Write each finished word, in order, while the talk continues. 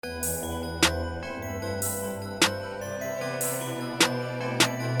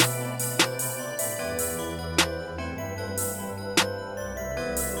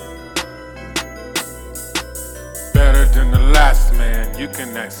You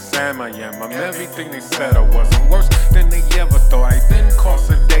can ask Sam I am. I'm everything they said I was. I'm worse than they ever thought. I been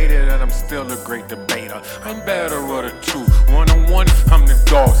constipated and I'm still a great debater. I'm better with a two. One-on-one, I'm the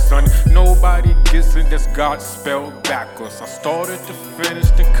dog, son. Nobody gets it, that's God spelled backwards. I started to finish,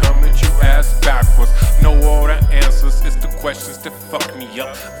 then come at you ass backwards. Know all the answers, it's the questions that fuck me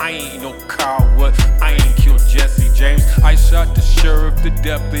up. I ain't no coward, I ain't killed Jesse James. I shot the sheriff, the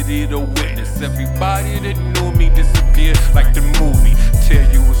deputy, the witness. Everybody that knew me disappeared like the movie.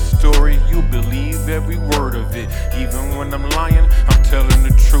 Tell you a story, you believe every word of it. Even when I'm lying, I'm telling the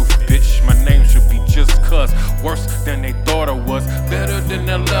truth, bitch. My name should be just cuz. Worse than they thought I was, better than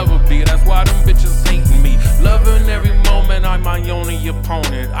they'll ever be. That's why them bitches hating me. Loving every moment, I'm my only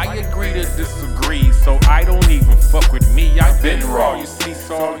opponent. I agree to disagree, so I don't even fuck with me. I've been raw, you see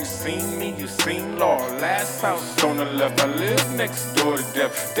Saul, you seen me, you seen Law. Last house on the left, I live next door to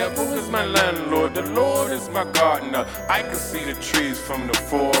death. Devil is my landlord, the Lord is my gardener. I can see the trees from the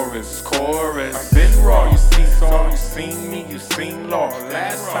forest. Chorus. I've been raw, you see Saul, you seen me, you seen Law.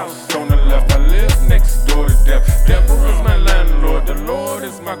 Last house on the left, I live next door to death. Devil is my landlord, the Lord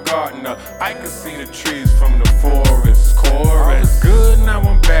is my gardener. I can see the trees from the forest. Chorus. I was good, now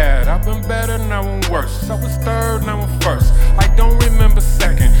I'm bad. I've been better, now I'm worse. I was third, now I'm first. I don't remember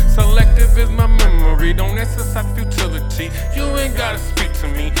second. Selective is my memory, don't exercise futility. You ain't gotta speak to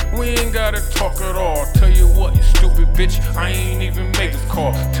me, we ain't gotta talk at all. Tell you what, you stupid bitch, I ain't even make this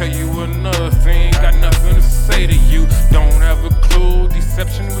call. Tell you another thing, got nothing to say to you. Don't have a clue,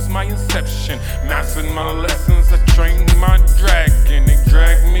 deception was my inception. Mastered my lessons, I trained my dragon. They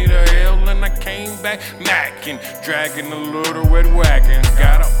dragged me to hell and I came back macking. Dragging a little red wagon,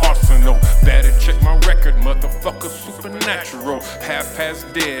 got an arsenal. Better check my record, motherfucker, supernatural. Half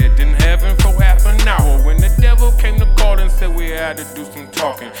past dead, in heaven for half an hour. When the devil came to call and said we had to do some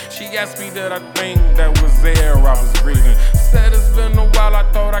talking. She asked me that I think that was there, I was breathing. Said it's been a while, I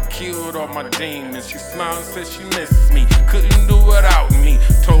thought I killed all my demons. She smiled and said she missed me, couldn't do without me.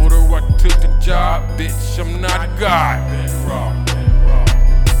 Told her I took the job, bitch, I'm not God. Been raw.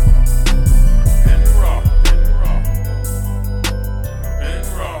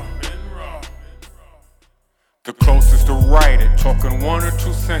 The closest to write it, talking one or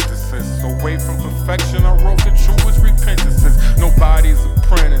two sentences. Away from perfection, I wrote the truest repentances. Nobody's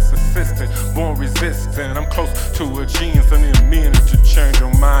apprentice, assistant, born resistant. I'm close to a genius, I need a minute to change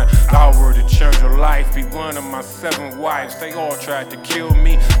your mind. Hour to change your life, be one of my 7 wives. They all tried to kill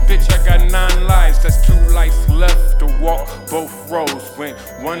me, bitch, I got 9 lives. That's 2 lives left to walk, both roads. Went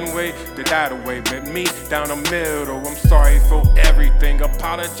one way, they died away. Met me down the middle, I'm sorry for everything.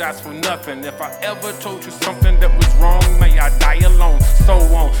 Apologize for nothing. If I ever told you something that was wrong, may I die alone. So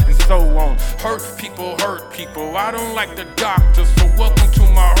on and so on. Hurt people, I don't like the doctor, so welcome to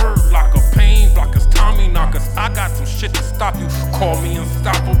my hurt locker. Pain blockers, Tommy knockers, I got some shit to stop you. Call me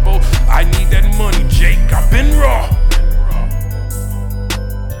unstoppable, I need that money, Jake, I've been raw.